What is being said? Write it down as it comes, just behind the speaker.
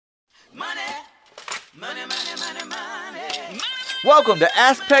Money, money, money, money. Welcome to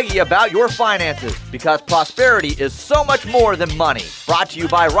Ask Peggy About Your Finances, because prosperity is so much more than money. Brought to you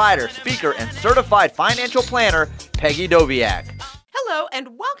by writer, speaker, and certified financial planner, Peggy Doviak. Hello,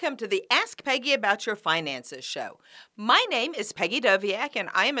 and welcome to the Ask Peggy About Your Finances show. My name is Peggy Doviak, and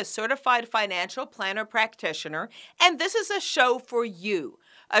I am a certified financial planner practitioner, and this is a show for you.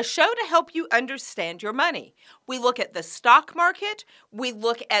 A show to help you understand your money. We look at the stock market. We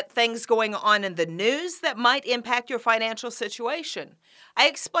look at things going on in the news that might impact your financial situation. I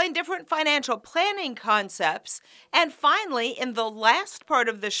explain different financial planning concepts. And finally, in the last part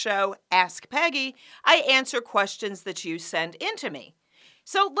of the show, Ask Peggy, I answer questions that you send in to me.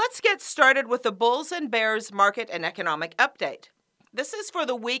 So let's get started with the Bulls and Bears market and economic update. This is for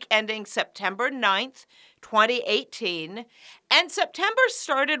the week ending September 9th, 2018, and September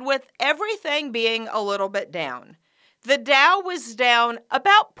started with everything being a little bit down. The Dow was down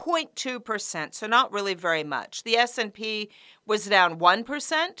about 0.2%, so not really very much. The S&P was down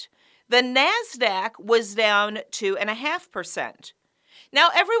 1%. The NASDAQ was down 2.5%. Now,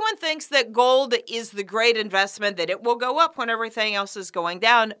 everyone thinks that gold is the great investment, that it will go up when everything else is going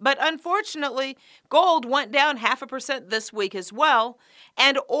down. But unfortunately, gold went down 0.5% this week as well,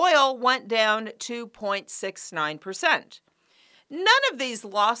 and oil went down 2.69%. None of these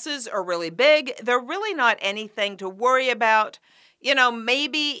losses are really big. They're really not anything to worry about. You know,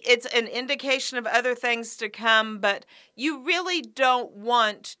 maybe it's an indication of other things to come, but you really don't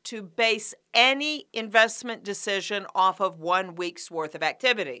want to base any investment decision off of 1 week's worth of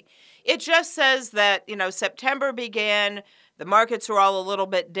activity. It just says that, September began, the markets are all a little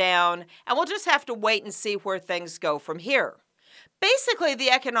bit down, and we'll just have to wait and see where things go from here. Basically,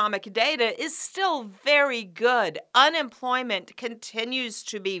 the economic data is still very good. Unemployment continues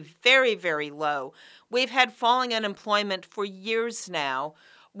to be very, very low. We've had falling unemployment for years now.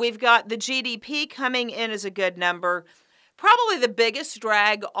 We've got the GDP coming in as a good number. Probably the biggest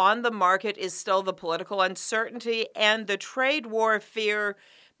drag on the market is still the political uncertainty and the trade war fear,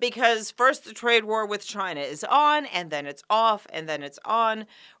 because first the trade war with China is on, and then it's off, and then it's on.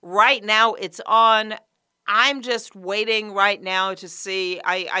 Right now it's on. I'm just waiting right now to see.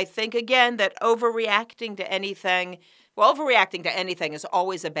 I think, again, that overreacting to anything is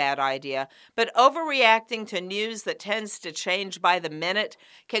always a bad idea, but overreacting to news that tends to change by the minute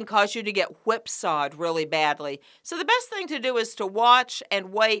can cause you to get whipsawed really badly. So the best thing to do is to watch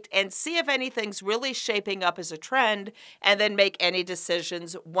and wait and see if anything's really shaping up as a trend, and then make any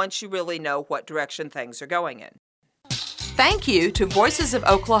decisions once you really know what direction things are going in. Thank you to Voices of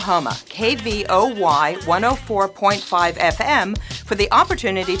Oklahoma, KVOY 104.5 FM, for the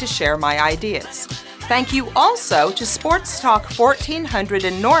opportunity to share my ideas. Thank you also to Sports Talk 1400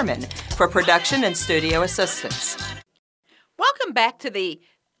 in Norman for production and studio assistance. Welcome back to the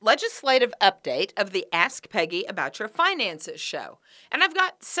legislative update of the Ask Peggy About Your Finances show. And I've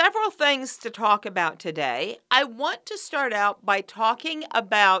got several things to talk about today. I want to start out by talking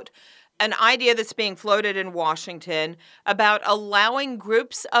about an idea that's being floated in Washington about allowing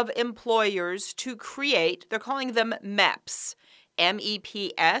groups of employers to create, they're calling them MEPs,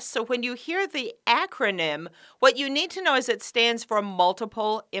 MEPS. So when you hear the acronym, what you need to know is it stands for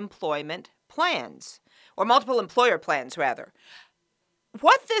multiple employment plans, or multiple employer plans, rather.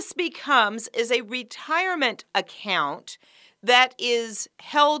 What this becomes is a retirement account that is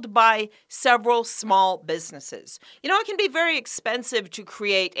held by several small businesses. It can be very expensive to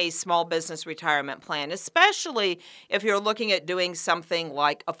create a small business retirement plan, especially if you're looking at doing something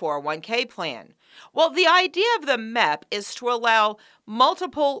like a 401k plan. Well, the idea of the MEP is to allow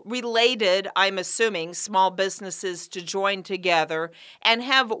multiple related, I'm assuming, small businesses to join together and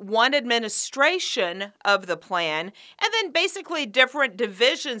have one administration of the plan, and then basically different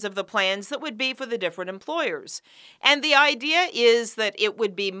divisions of the plans that would be for the different employers. And the idea is that it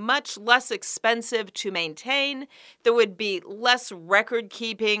would be much less expensive to maintain. There would be less record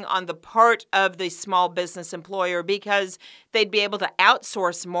keeping on the part of the small business employer, because they'd be able to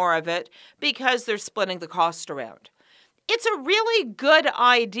outsource more of it because they're splitting the cost around. It's a really good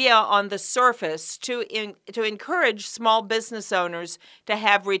idea on the surface to encourage small business owners to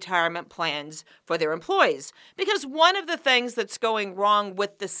have retirement plans for their employees, because one of the things that's going wrong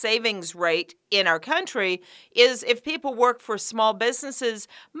with the savings rate in our country is if people work for small businesses,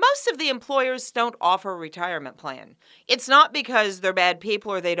 most of the employers don't offer a retirement plan. It's not because they're bad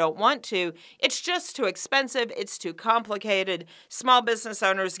people or they don't want to. It's just too expensive. It's too complicated. Small business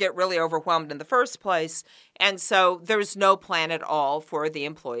owners get really overwhelmed in the first place. And so there's no plan at all for the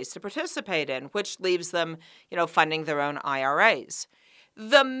employees to participate in, which leaves them, funding their own IRAs.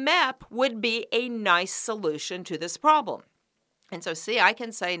 The MEP would be a nice solution to this problem. And so, see, I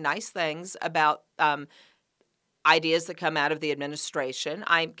can say nice things about ideas that come out of the administration.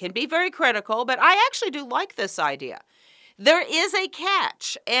 I can be very critical, but I actually do like this idea. There is a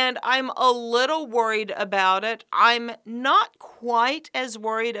catch, and I'm a little worried about it. I'm not quite as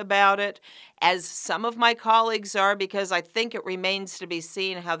worried about it as some of my colleagues are, because I think it remains to be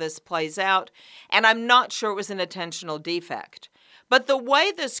seen how this plays out, and I'm not sure it was an intentional defect. But the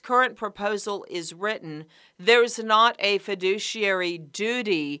way this current proposal is written, there's not a fiduciary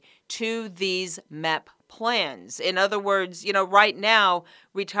duty to these MEP plans. In other words, right now,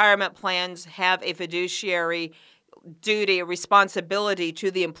 retirement plans have a fiduciary duty, a responsibility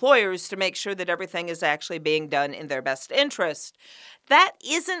to the employers to make sure that everything is actually being done in their best interest. That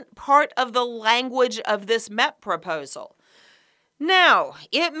isn't part of the language of this MEP proposal. Now,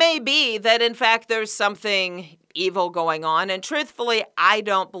 it may be that, in fact, there's something evil going on, and truthfully, I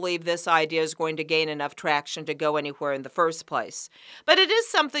don't believe this idea is going to gain enough traction to go anywhere in the first place. But it is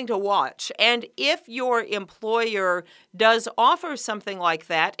something to watch, and if your employer does offer something like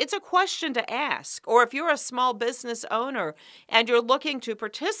that, it's a question to ask. Or if you're a small business owner and you're looking to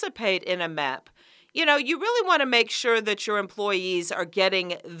participate in a MEP, you really want to make sure that your employees are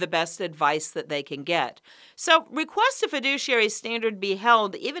getting the best advice that they can get. So request a fiduciary standard be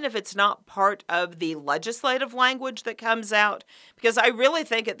held, even if it's not part of the legislative language that comes out, because I really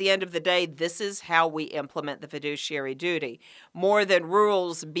think at the end of the day, this is how we implement the fiduciary duty, more than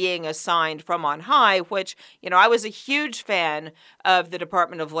rules being assigned from on high, which, I was a huge fan of the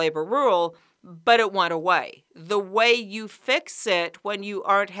Department of Labor rule, but it went away. The way you fix it when you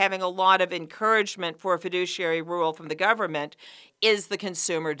aren't having a lot of encouragement for a fiduciary rule from the government is the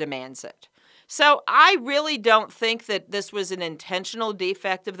consumer demands it. So I really don't think that this was an intentional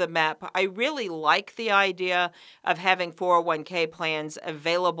defect of the MEP. I really like the idea of having 401k plans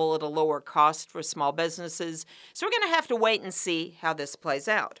available at a lower cost for small businesses. So we're going to have to wait and see how this plays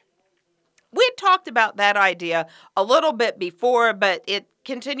out. We had talked about that idea a little bit before, but it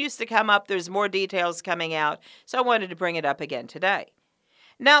continues to come up. There's more details coming out, so I wanted to bring it up again today.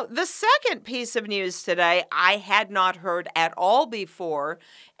 Now, the second piece of news today I had not heard at all before,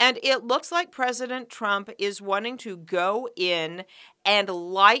 and it looks like President Trump is wanting to go in and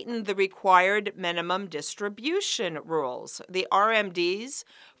lighten the required minimum distribution rules, the RMDs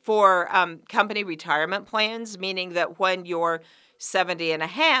for company retirement plans, meaning that when you're 70 and a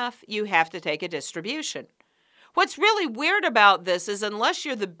half, you have to take a distribution. What's really weird about this is unless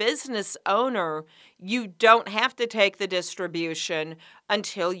you're the business owner, you don't have to take the distribution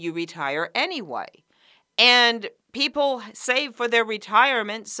until you retire anyway. And people save for their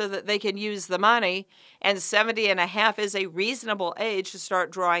retirement so that they can use the money, and 70 and a half is a reasonable age to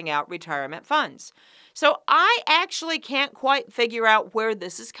start drawing out retirement funds. So I actually can't quite figure out where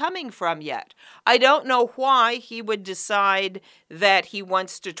this is coming from yet. I don't know why he would decide that he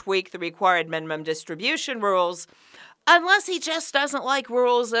wants to tweak the required minimum distribution rules unless he just doesn't like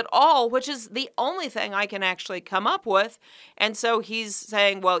rules at all, which is the only thing I can actually come up with. And so he's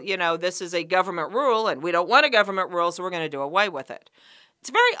saying, well, this is a government rule and we don't want a government rule, so we're going to do away with it. It's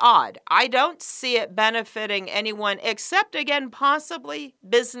very odd. I don't see it benefiting anyone except, again, possibly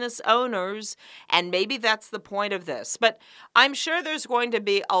business owners, and maybe that's the point of this. But I'm sure there's going to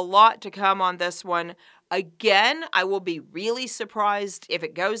be a lot to come on this one. Again, I will be really surprised if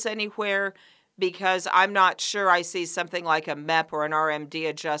it goes anywhere, because I'm not sure I see something like a MEP or an RMD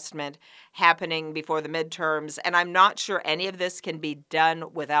adjustment happening before the midterms, and I'm not sure any of this can be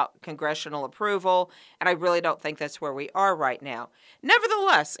done without congressional approval, and I really don't think that's where we are right now.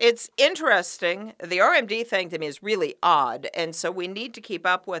 Nevertheless, it's interesting. The RMD thing to me is really odd, and so we need to keep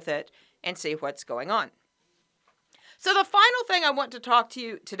up with it and see what's going on. So the final thing I want to talk to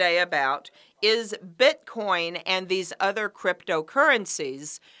you today about is Bitcoin and these other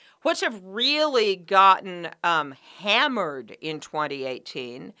cryptocurrencies, which have really gotten hammered in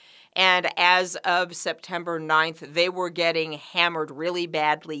 2018. And as of September 9th, they were getting hammered really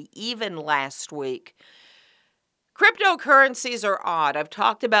badly even last week. Cryptocurrencies are odd. I've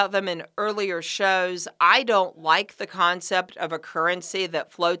talked about them in earlier shows. I don't like the concept of a currency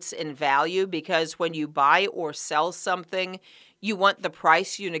that floats in value, because when you buy or sell something, you want the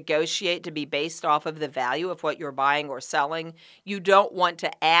price you negotiate to be based off of the value of what you're buying or selling. You don't want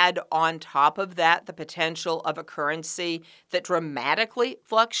to add on top of that the potential of a currency that dramatically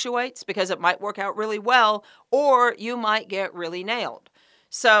fluctuates, because it might work out really well or you might get really nailed.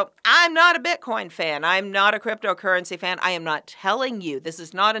 So I'm not a Bitcoin fan. I'm not a cryptocurrency fan. I am not telling you, this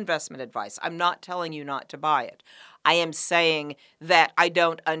is not investment advice. I'm not telling you not to buy it. I am saying that I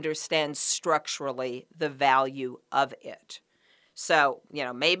don't understand structurally the value of it. So,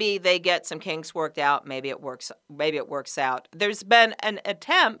 maybe they get some kinks worked out, maybe it works out. There's been an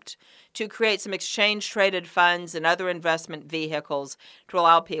attempt to create some exchange-traded funds and other investment vehicles to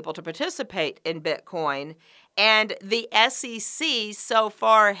allow people to participate in Bitcoin. And the SEC so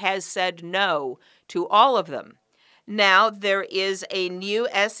far has said no to all of them. Now, there is a new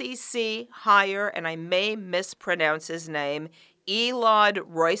SEC hire, and I may mispronounce his name, Elad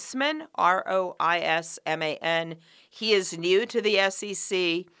Roisman, Roisman. He is new to the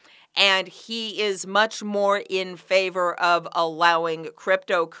SEC, and he is much more in favor of allowing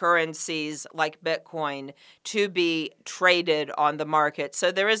cryptocurrencies like Bitcoin to be traded on the market.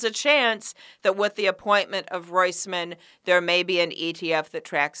 So there is a chance that with the appointment of Roisman, there may be an ETF that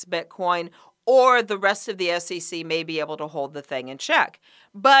tracks Bitcoin, or the rest of the SEC may be able to hold the thing in check.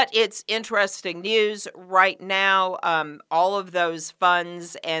 But it's interesting news right now. All of those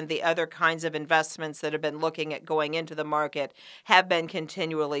funds and the other kinds of investments that have been looking at going into the market have been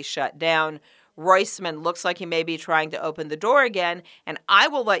continually shut down. Roisman looks like he may be trying to open the door again, and I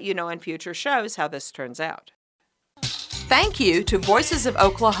will let you know in future shows how this turns out. Thank you to Voices of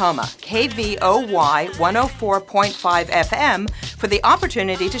Oklahoma, KVOY 104.5 FM, for the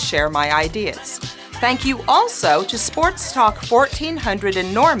opportunity to share my ideas. Thank you also to Sports Talk 1400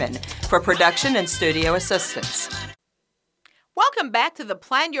 in Norman for production and studio assistance. Welcome back to the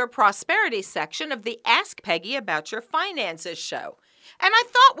Plan Your Prosperity section of the Ask Peggy About Your Finances show. And I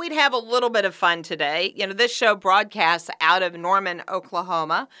thought we'd have a little bit of fun today. This show broadcasts out of Norman,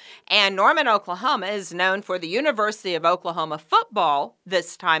 Oklahoma. And Norman, Oklahoma is known for the University of Oklahoma football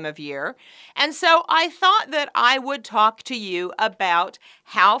this time of year. And so I thought that I would talk to you about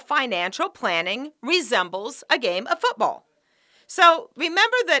how financial planning resembles a game of football. So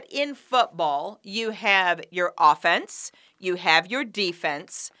remember that in football, you have your offense, you have your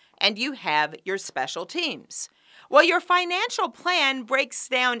defense, and you have your special teams. Well, your financial plan breaks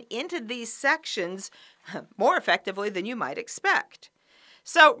down into these sections more effectively than you might expect.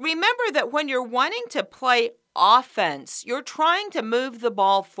 So remember that when you're wanting to play offense, you're trying to move the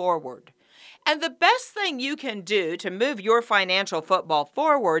ball forward. And the best thing you can do to move your financial football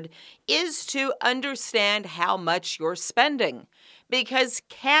forward is to understand how much you're spending, because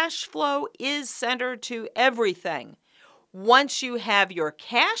cash flow is center to everything. Once you have your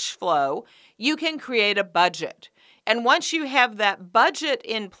cash flow, you can create a budget. And once you have that budget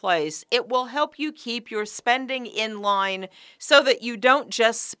in place, it will help you keep your spending in line so that you don't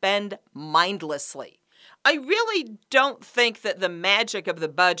just spend mindlessly. I really don't think that the magic of the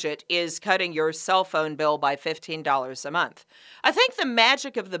budget is cutting your cell phone bill by $15 a month. I think the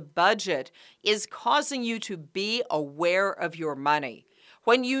magic of the budget is causing you to be aware of your money.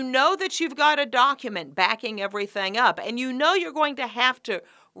 When you know that you've got a document backing everything up and you know you're going to have to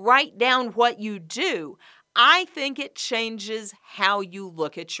write down what you do, I think it changes how you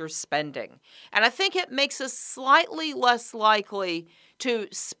look at your spending. And I think it makes us slightly less likely to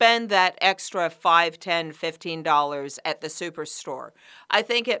spend that extra $5, $10, $15 at the superstore. I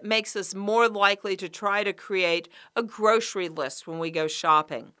think it makes us more likely to try to create a grocery list when we go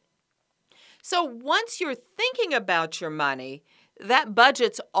shopping. So once you're thinking about your money, that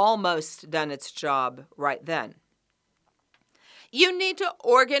budget's almost done its job right then. You need to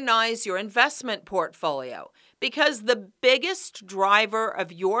organize your investment portfolio because the biggest driver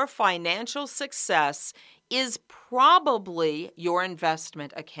of your financial success is probably your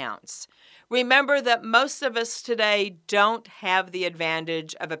investment accounts. Remember that most of us today don't have the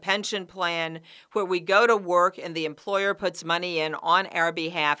advantage of a pension plan where we go to work and the employer puts money in on our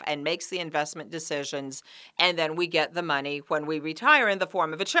behalf and makes the investment decisions, and then we get the money when we retire in the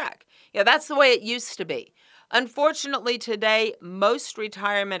form of a check. That's the way it used to be. Unfortunately, today, most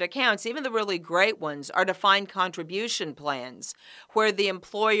retirement accounts, even the really great ones, are defined contribution plans where the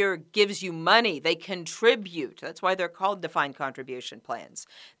employer gives you money. They contribute. That's why they're called defined contribution plans.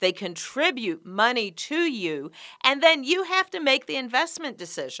 They contribute money to you, and then you have to make the investment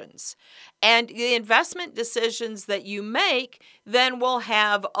decisions. And the investment decisions that you make then will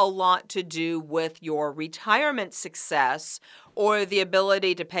have a lot to do with your retirement success or the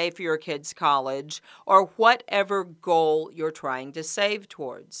ability to pay for your kids' college, or whatever goal you're trying to save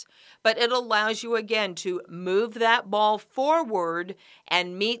towards. But it allows you, again, to move that ball forward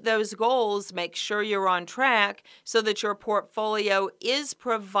and meet those goals, make sure you're on track so that your portfolio is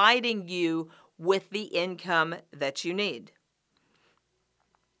providing you with the income that you need.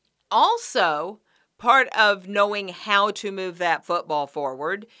 Also, part of knowing how to move that football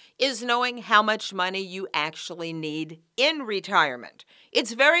forward is knowing how much money you actually need in retirement.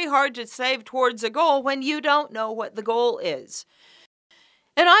 It's very hard to save towards a goal when you don't know what the goal is.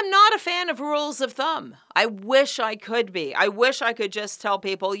 And I'm not a fan of rules of thumb. I wish I could be. I wish I could just tell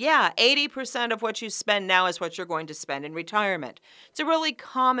people, yeah, 80% of what you spend now is what you're going to spend in retirement. It's a really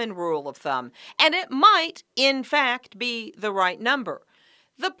common rule of thumb. And it might, in fact, be the right number.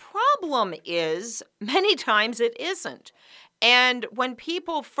 The problem is, many times it isn't. And when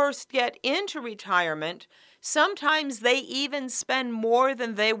people first get into retirement, sometimes they even spend more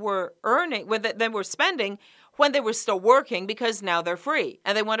than they were earning, than they were spending when they were still working, because now they're free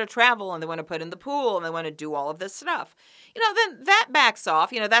and they want to travel and they want to put in the pool and they want to do all of this stuff. Then that backs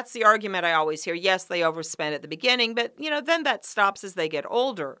off. That's the argument I always hear. Yes, they overspend at the beginning, but, then that stops as they get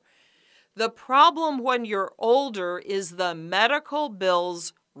older. The problem when you're older is the medical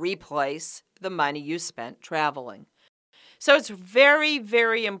bills replace the money you spent traveling. So it's very,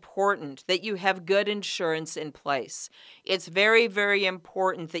 very important that you have good insurance in place. It's very, very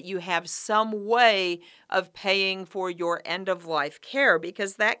important that you have some way of paying for your end-of-life care,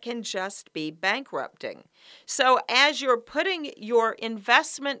 because that can just be bankrupting. So as you're putting your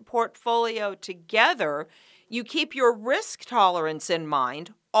investment portfolio together, you keep your risk tolerance in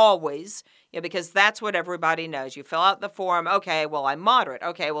mind always, because that's what everybody knows. You fill out the form, okay, well, I'm moderate.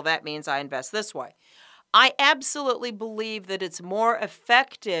 Okay, well, that means I invest this way. I absolutely believe that it's more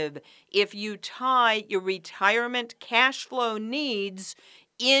effective if you tie your retirement cash flow needs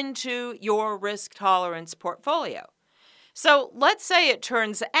into your risk tolerance portfolio. So let's say it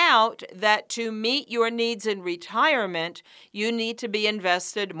turns out that to meet your needs in retirement, you need to be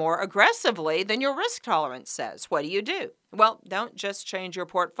invested more aggressively than your risk tolerance says. What do? Well, don't just change your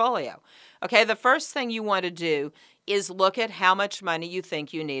portfolio. Okay, the first thing you want to do is look at how much money you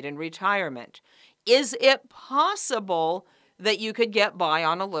think you need in retirement. Is it possible that you could get by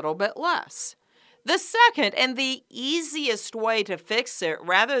on a little bit less? The second and the easiest way to fix it,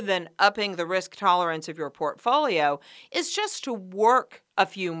 rather than upping the risk tolerance of your portfolio, is just to work a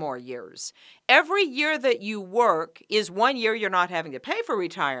few more years. Every year that you work is 1 year you're not having to pay for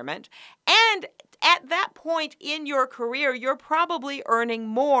retirement, and at that point in your career, you're probably earning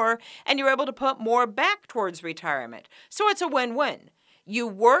more and you're able to put more back towards retirement. So it's a win-win. You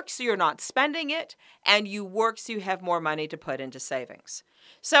work so you're not spending it, and you work so you have more money to put into savings.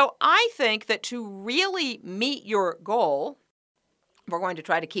 So I think that to really meet your goal, we're going to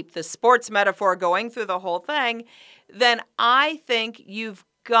try to keep the sports metaphor going through the whole thing, then I think you've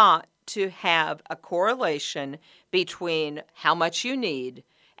got to have a correlation between how much you need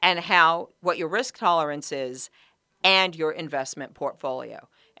and what your risk tolerance is and your investment portfolio.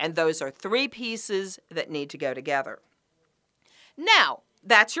 And those are three pieces that need to go together. Now,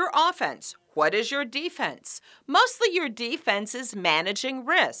 that's your offense. What is your defense? Mostly your defense is managing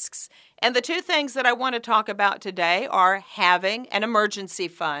risks. And the two things that I want to talk about today are having an emergency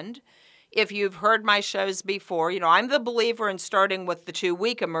fund. If you've heard my shows before, I'm the believer in starting with the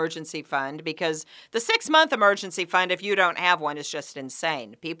 2-week emergency fund, because the 6-month emergency fund, if you don't have one, is just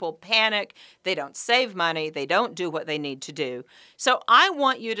insane. People panic, they don't save money, they don't do what they need to do. So I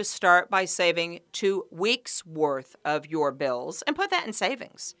want you to start by saving 2 weeks worth of your bills and put that in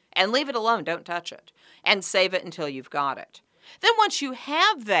savings and leave it alone. Don't touch it, and save it until you've got it. Then once you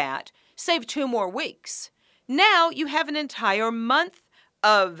have that, save 2 more weeks. Now you have an entire month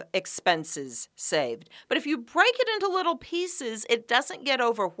of expenses saved. But if you break it into little pieces, it doesn't get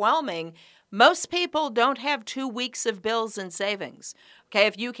overwhelming. Most people don't have 2 weeks of bills and savings. Okay,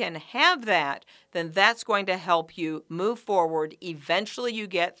 if you can have that, then that's going to help you move forward. Eventually you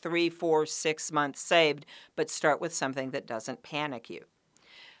get 3, 4, 6 months saved, but start with something that doesn't panic you.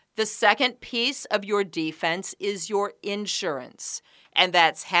 The second piece of your defense is your insurance, and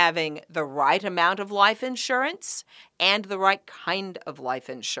that's having the right amount of life insurance and the right kind of life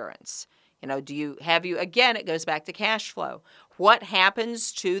insurance. Again, it goes back to cash flow. What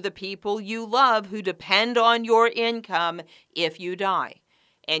happens to the people you love who depend on your income if you die?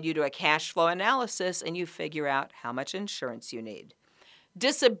 And you do a cash flow analysis and you figure out how much insurance you need.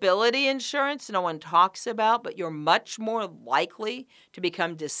 Disability insurance, no one talks about, but you're much more likely to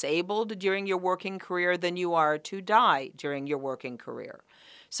become disabled during your working career than you are to die during your working career.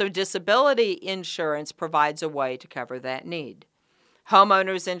 So disability insurance provides a way to cover that need.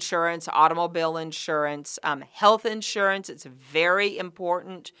 Homeowners insurance, automobile insurance, health insurance, it's very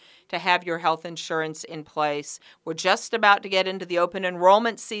important to have your health insurance in place. We're just about to get into the open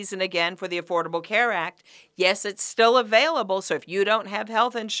enrollment season again for the Affordable Care Act. Yes, it's still available, so if you don't have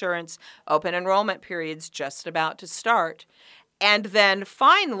health insurance, open enrollment period's just about to start. And then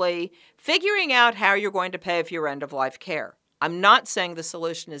finally, figuring out how you're going to pay for your end-of-life care. I'm not saying the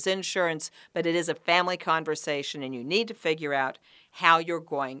solution is insurance, but it is a family conversation, and you need to figure out how you're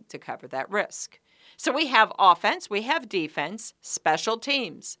going to cover that risk. So we have offense, we have defense, special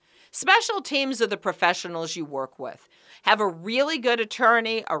teams. Special teams are the professionals you work with. Have a really good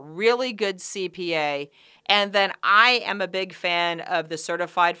attorney, a really good CPA, and then I am a big fan of the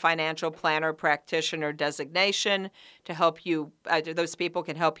Certified Financial Planner Practitioner designation to help you, those people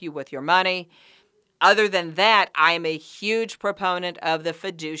can help you with your money. Other than that, I am a huge proponent of the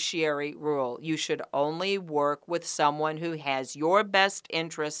fiduciary rule. You should only work with someone who has your best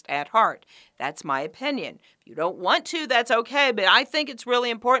interest at heart. That's my opinion. If you don't want to, that's okay, but I think it's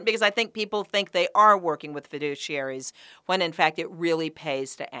really important because I think people think they are working with fiduciaries when in fact it really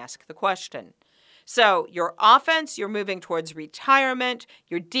pays to ask the question. So your offense, you're moving towards retirement.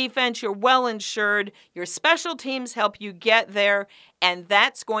 Your defense, you're well insured. Your special teams help you get there. And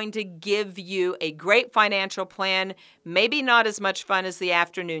that's going to give you a great financial plan. Maybe not as much fun as the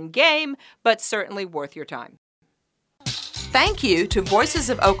afternoon game, but certainly worth your time. Thank you to Voices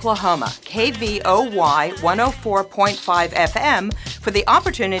of Oklahoma, KVOY 104.5 FM, for the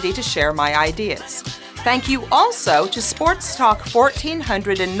opportunity to share my ideas. Thank you also to Sports Talk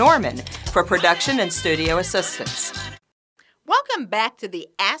 1400 in Norman for production and studio assistance. Welcome back to the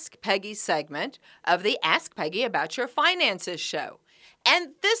Ask Peggy segment of the Ask Peggy About Your Finances show.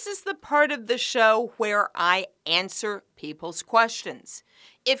 And this is the part of the show where I answer people's questions.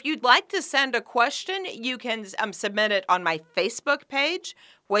 If you'd like to send a question, you can submit it on my Facebook page,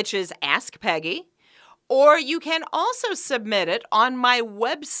 which is Ask Peggy. Or you can also submit it on my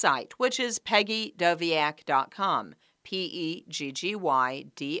website, which is PeggyDoviak.com,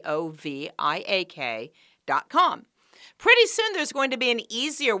 PeggyDoviak.com. Pretty soon there's going to be an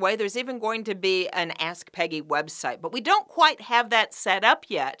easier way. There's even going to be an Ask Peggy website, but we don't quite have that set up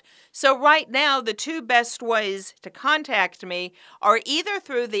yet. So right now, the two best ways to contact me are either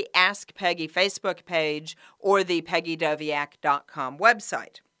through the Ask Peggy Facebook page or the PeggyDoviak.com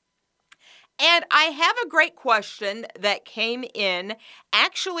website. And I have a great question that came in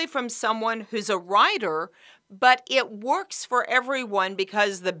actually from someone who's a writer, but it works for everyone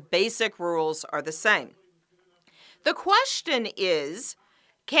because the basic rules are the same. The question is,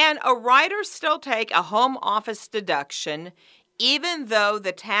 can a writer still take a home office deduction even though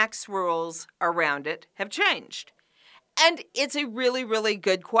the tax rules around it have changed? And it's a really, really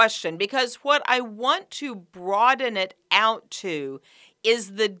good question because what I want to broaden it out to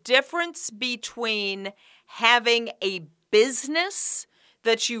is the difference between having a business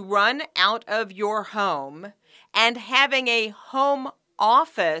that you run out of your home and having a home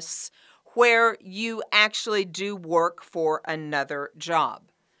office where you actually do work for another job.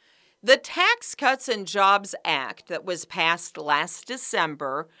 The Tax Cuts and Jobs Act that was passed last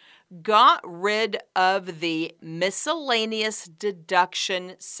December got rid of the miscellaneous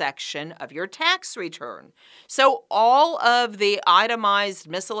deduction section of your tax return. So all of the itemized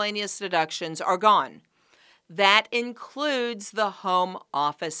miscellaneous deductions are gone. That includes the home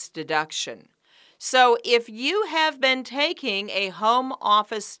office deduction. So if you have been taking a home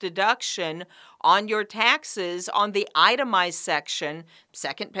office deduction on your taxes on the itemized section,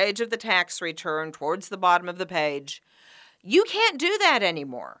 second page of the tax return towards the bottom of the page, you can't do that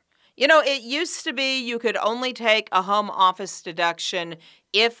anymore. You know, it used to be you could only take a home office deduction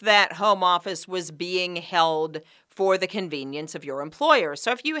if that home office was being held for the convenience of your employer.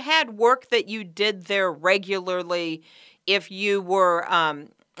 So if you had work that you did there regularly, if you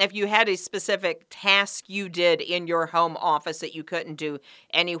had a specific task you did in your home office that you couldn't do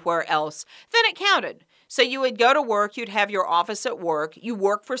anywhere else, then it counted. So you would go to work, you'd have your office at work, you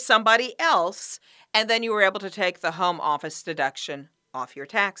work for somebody else, and then you were able to take the home office deduction off your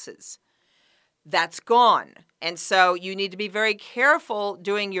taxes. That's gone. And so you need to be very careful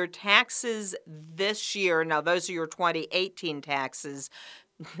doing your taxes this year. Now, those are your 2018 taxes,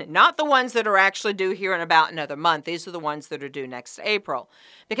 not the ones that are actually due here in about another month. These are the ones that are due next April,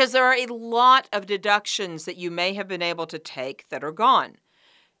 because there are a lot of deductions that you may have been able to take that are gone.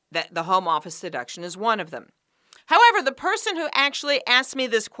 That the home office deduction is one of them. However, the person who actually asked me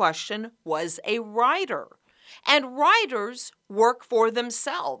this question was a writer. And writers work for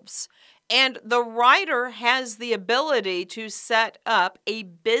themselves. And the writer has the ability to set up a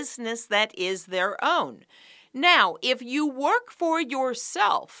business that is their own. Now, if you work for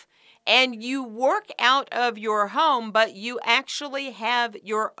yourself and you work out of your home, but you actually have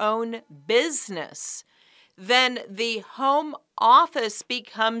your own business, then the home office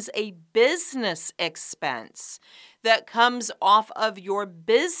becomes a business expense that comes off of your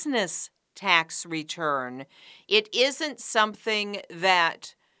business tax return. It isn't something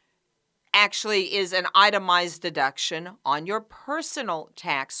that actually is an itemized deduction on your personal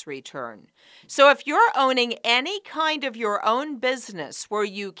tax return. So if you're owning any kind of your own business where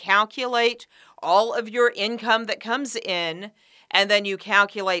you calculate all of your income that comes in, and then you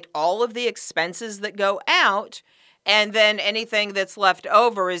calculate all of the expenses that go out, and then anything that's left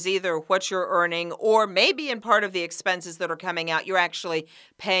over is either what you're earning or maybe in part of the expenses that are coming out, you're actually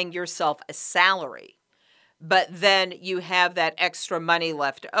paying yourself a salary. But then you have that extra money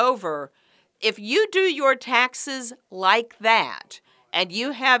left over. If you do your taxes like that and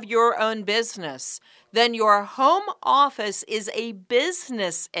you have your own business, then your home office is a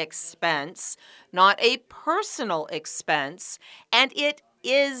business expense, not a personal expense, and it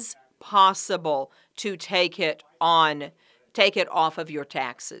is possible to take it off of your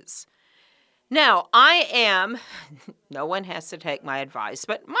taxes. Now, no one has to take my advice,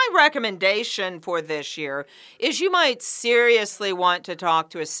 but my recommendation for this year is you might seriously want to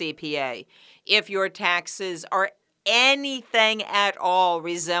talk to a CPA if your taxes are anything at all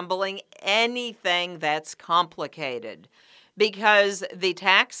resembling anything that's complicated, because the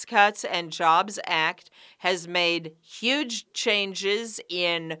Tax Cuts and Jobs Act has made huge changes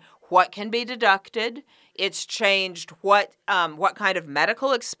in what can be deducted. It's changed what kind of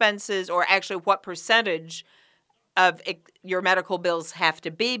medical expenses, or actually what percentage of your medical bills have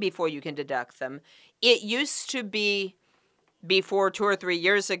to be before you can deduct them. It used to be, before 2 or 3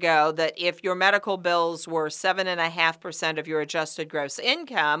 years ago, that if your medical bills were 7.5% of your adjusted gross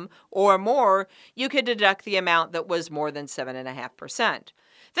income or more, you could deduct the amount that was more than 7.5%.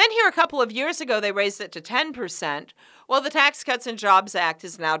 Then here a couple of years ago, they raised it to 10%. Well, the Tax Cuts and Jobs Act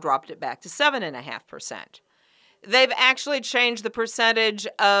has now dropped it back to 7.5%. They've actually changed the percentage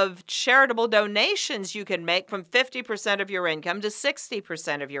of charitable donations you can make from 50% of your income to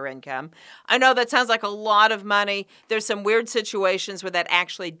 60% of your income. I know that sounds like a lot of money. There's some weird situations where that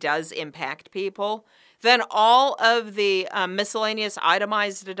actually does impact people. Then all of the miscellaneous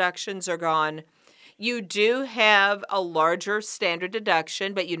itemized deductions are gone. You do have a larger standard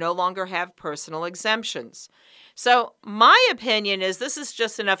deduction, but you no longer have personal exemptions. So my opinion is this is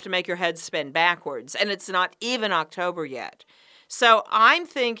just enough to make your head spin backwards, and it's not even October yet. So I'm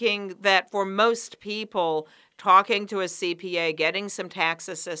thinking that for most people, talking to a CPA, getting some tax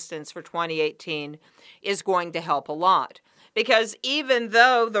assistance for 2018 is going to help a lot. Because even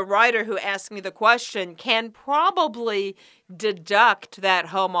though the writer who asked me the question can probably deduct that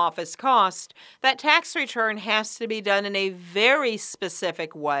home office cost, that tax return has to be done in a very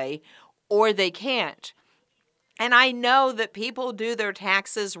specific way, or they can't. And I know that people do their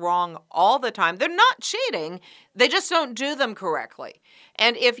taxes wrong all the time. They're not cheating. They just don't do them correctly.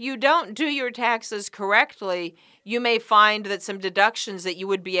 And if you don't do your taxes correctly, you may find that some deductions that you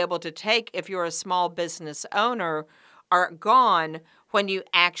would be able to take if you're a small business owner are gone when you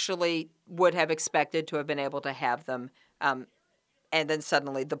actually would have expected to have been able to have them. And then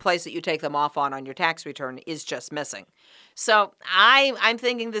suddenly the place that you take them off on your tax return is just missing. So I'm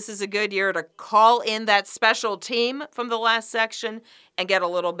thinking this is a good year to call in that special team from the last section and get a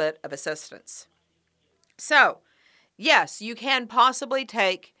little bit of assistance. So, yes, you can possibly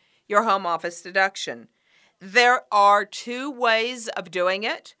take your home office deduction. There are 2 ways of doing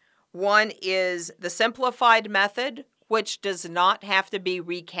it. One is the simplified method, which does not have to be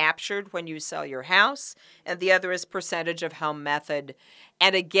recaptured when you sell your house, and the other is percentage of home method.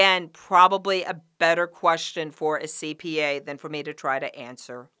 And again, probably a better question for a CPA than for me to try to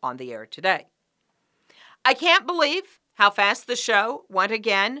answer on the air today. I can't believe how fast the show went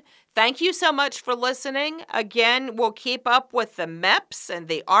again. Thank you so much for listening. Again, we'll keep up with the MEPs and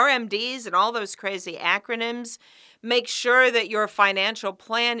the RMDs and all those crazy acronyms. Make sure that your financial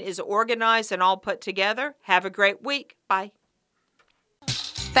plan is organized and all put together. Have a great week. Bye.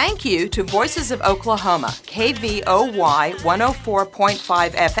 Thank you to Voices of Oklahoma, KVOY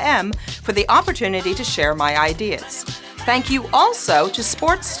 104.5 FM, for the opportunity to share my ideas. Thank you also to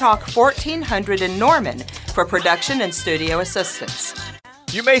Sports Talk 1400 in Norman for production and studio assistance.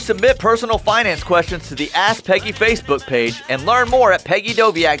 You may submit personal finance questions to the Ask Peggy Facebook page and learn more at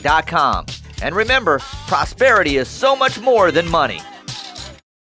PeggyDoviak.com. And remember, prosperity is so much more than money.